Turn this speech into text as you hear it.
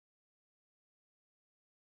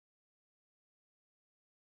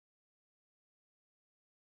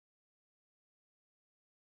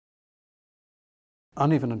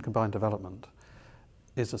uneven and combined development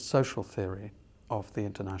is a social theory of the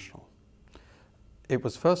international. It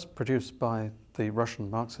was first produced by the Russian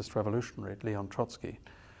Marxist revolutionary Leon Trotsky,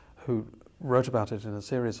 who wrote about it in a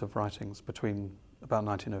series of writings between about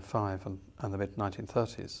 1905 and the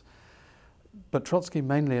mid-1930s. But Trotsky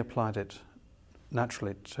mainly applied it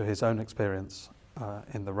naturally to his own experience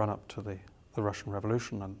in the run-up to the Russian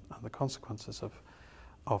Revolution and the consequences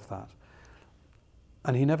of that.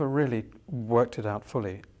 And he never really worked it out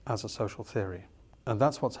fully as a social theory. And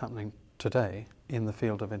that's what's happening today in the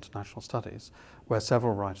field of international studies, where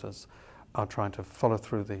several writers are trying to follow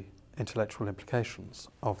through the intellectual implications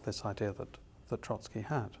of this idea that Trotsky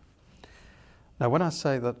had. Now, when I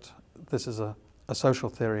say that this is a social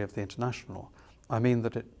theory of the international, I mean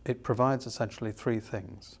that it provides essentially three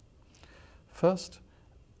things. First,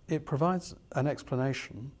 it provides an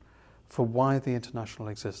explanation for why the international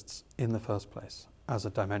exists in the first place as a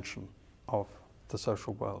dimension of the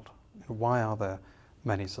social world. Why are there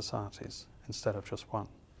many societies instead of just one?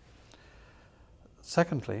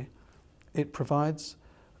 Secondly, it provides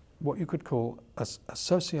what you could call a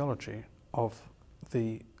sociology of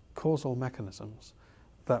the causal mechanisms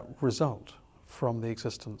that result from the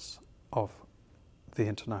existence of the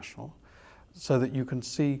international, so that you can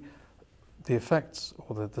see the effects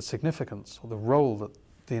or the significance or the role that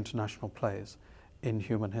the international plays in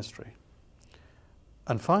human history.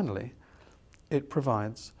 And finally, it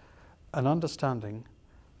provides an understanding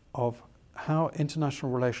of how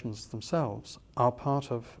international relations themselves are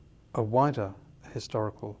part of a wider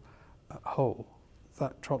historical whole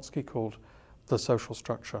that Trotsky called the social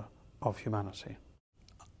structure of humanity.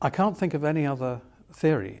 I can't think of any other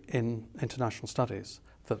theory in international studies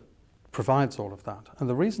that provides all of that. And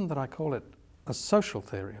the reason that I call it a social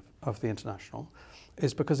theory of the international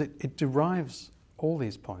is because it derives all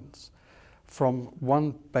these points from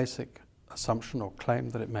one basic assumption or claim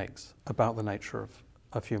that it makes about the nature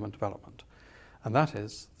of human development. And that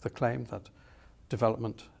is the claim that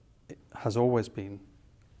development has always been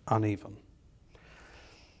uneven.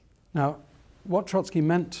 Now, what Trotsky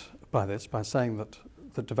meant by this, by saying that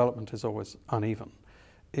the development is always uneven,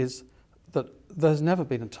 is that there's never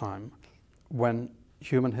been a time when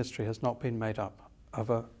human history has not been made up of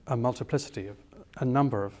a multiplicity of a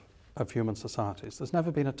number of human societies. There's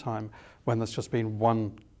never been a time when there's just been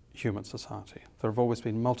one human society. There have always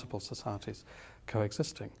been multiple societies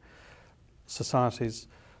coexisting. Societies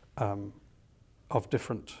of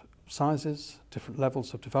different sizes, different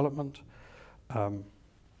levels of development,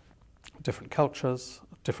 different cultures,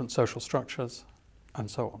 different social structures, and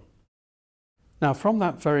so on. Now, from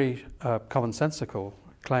that very commonsensical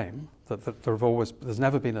claim that there's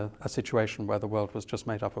never been a situation where the world was just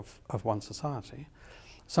made up of one society,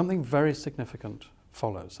 something very significant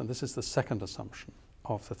follows, and this is the second assumption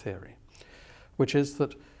of the theory, which is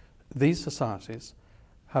that these societies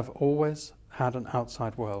have always had an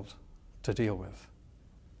outside world to deal with.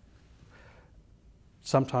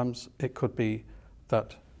 Sometimes it could be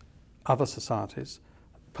that other societies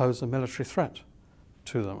pose a military threat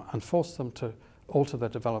to them and force them to alter their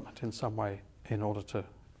development in some way in order to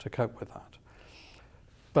cope with that.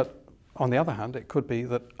 But on the other hand, it could be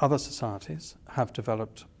that other societies have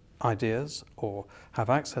developed ideas or have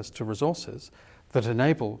access to resources that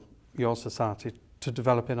enable your society to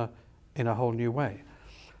develop in a whole new way.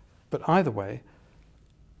 But either way,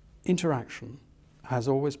 interaction has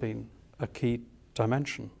always been a key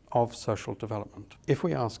dimension of social development. If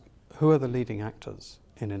we ask who are the leading actors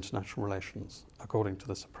in international relations according to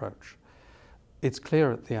this approach, it's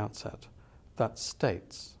clear at the outset that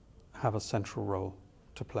states have a central role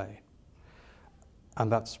to play.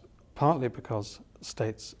 And that's partly because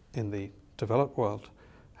states in the developed world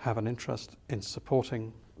have an interest in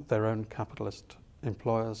supporting their own capitalist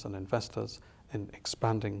employers and investors in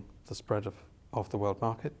expanding the spread of the world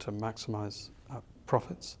market to maximize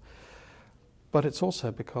profits. But it's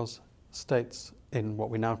also because states in what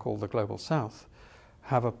we now call the Global South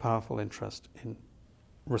have a powerful interest in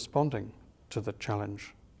responding to the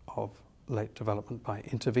challenge of late development by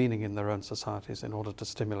intervening in their own societies in order to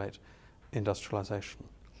stimulate industrialization.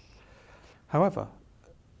 However,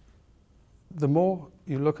 the more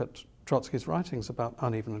you look at Trotsky's writings about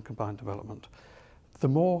uneven and combined development, the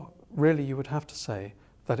more really you would have to say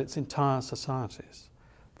that it's entire societies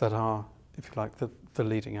that are, if you like, the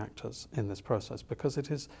leading actors in this process, because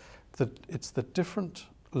it's the different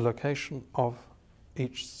location of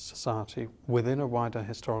each society within a wider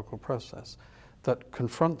historical process that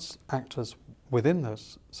confronts actors within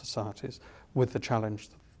those societies with the challenge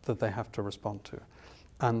that they have to respond to.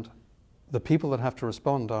 And the people that have to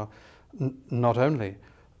respond are not only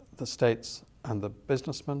the states and the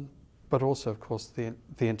businessmen, but also, of course, the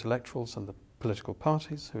intellectuals and the political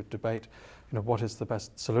parties who debate, what is the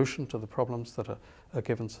best solution to the problems that a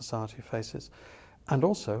given society faces, and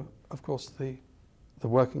also, of course, the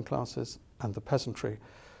working classes and the peasantry,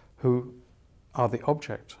 who are the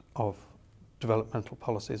object of developmental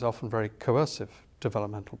policies, often very coercive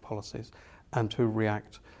developmental policies, and who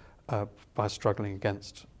react by struggling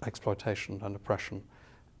against exploitation and oppression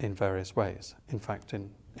in various ways. In fact, in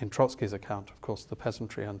Trotsky's account, of course, the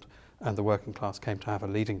peasantry and the working class came to have a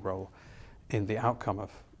leading role in the outcome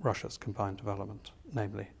of Russia's combined development,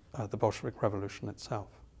 namely the Bolshevik Revolution itself.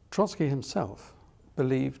 Trotsky himself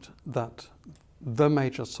believed that the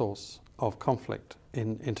major source of conflict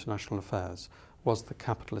in international affairs was the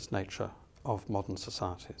capitalist nature of modern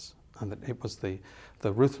societies, and that it was the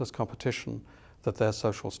ruthless competition that their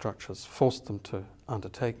social structures forced them to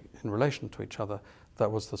undertake in relation to each other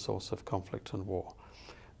that was the source of conflict and war.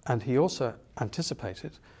 And he also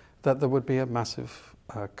anticipated that there would be a massive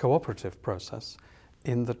cooperative process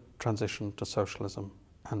in the transition to socialism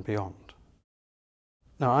and beyond.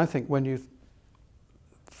 Now, I think when you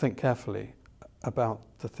think carefully about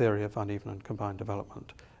the theory of uneven and combined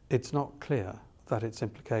development, it's not clear that its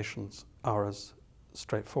implications are as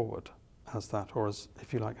straightforward as that, or as,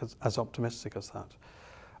 if you like, as optimistic as that.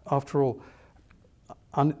 After all,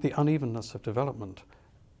 the unevenness of development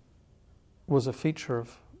was a feature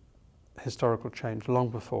of historical change long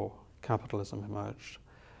before capitalism emerged,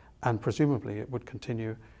 and presumably it would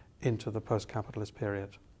continue into the post-capitalist period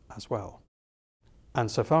as well. And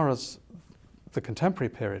so far as the contemporary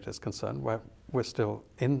period is concerned, where we're still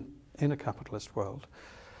in a capitalist world,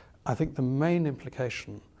 I think the main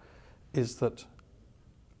implication is that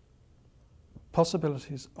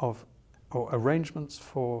possibilities of, or arrangements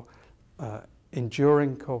for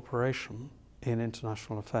enduring cooperation in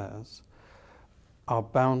international affairs are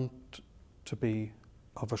bound to be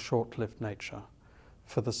of a short-lived nature,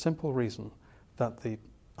 for the simple reason that the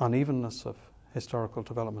unevenness of historical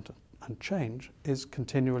development and change is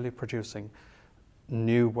continually producing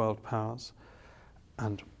new world powers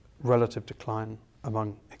and relative decline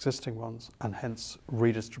among existing ones, and hence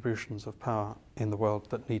redistributions of power in the world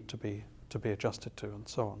that need to be adjusted to, and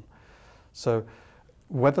so on. So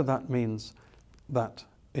whether that means that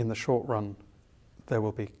in the short run there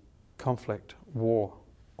will be conflict, war,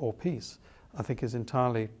 or peace, I think is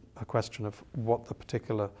entirely a question of what the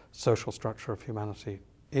particular social structure of humanity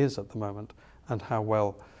is at the moment, and how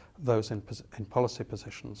well those in policy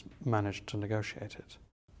positions manage to negotiate it.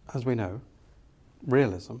 As we know,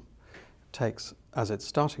 realism takes as its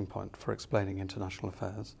starting point for explaining international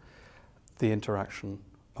affairs the interaction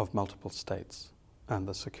of multiple states and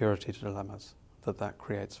the security dilemmas that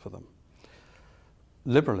creates for them.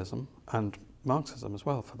 Liberalism, and Marxism as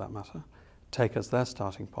well for that matter, take as their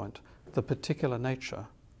starting point the particular nature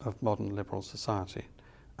of modern liberal society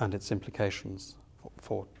and its implications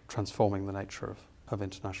for transforming the nature of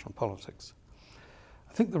international politics.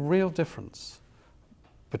 I think the real difference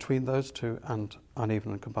between those two and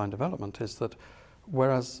uneven and combined development is that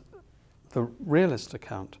whereas the realist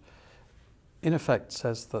account in effect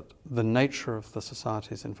says that the nature of the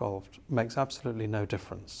societies involved makes absolutely no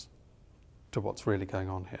difference to what's really going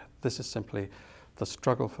on here. This is simply the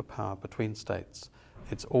struggle for power between states.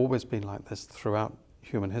 It's always been like this throughout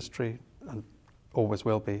human history and always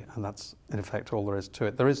will be, and that's in effect all there is to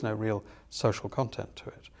it. There is no real social content to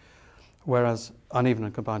it. Whereas uneven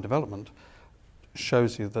and combined development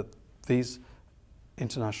shows you that these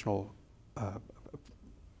international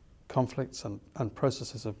conflicts and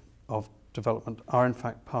processes of development are in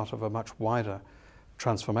fact part of a much wider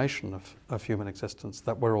transformation of human existence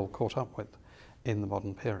that we're all caught up with in the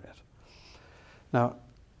modern period. Now,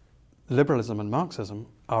 liberalism and Marxism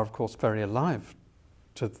are of course very alive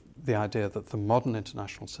to the idea that the modern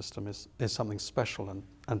international system is something special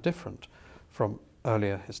and different from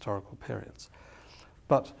earlier historical periods.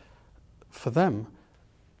 But for them,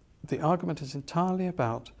 the argument is entirely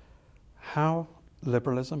about how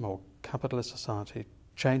liberalism or capitalist society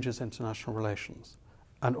changes international relations,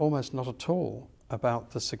 and almost not at all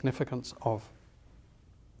about the significance of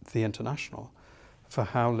the international for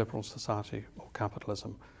how liberal society or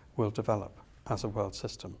capitalism will develop as a world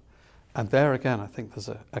system. And there again, I think there's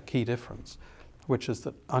a key difference, which is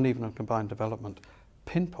that uneven and combined development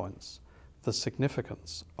pinpoints the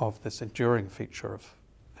significance of this enduring feature of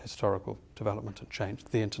historical development and change,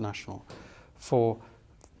 the international, for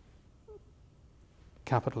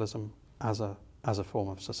capitalism as a form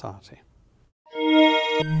of society.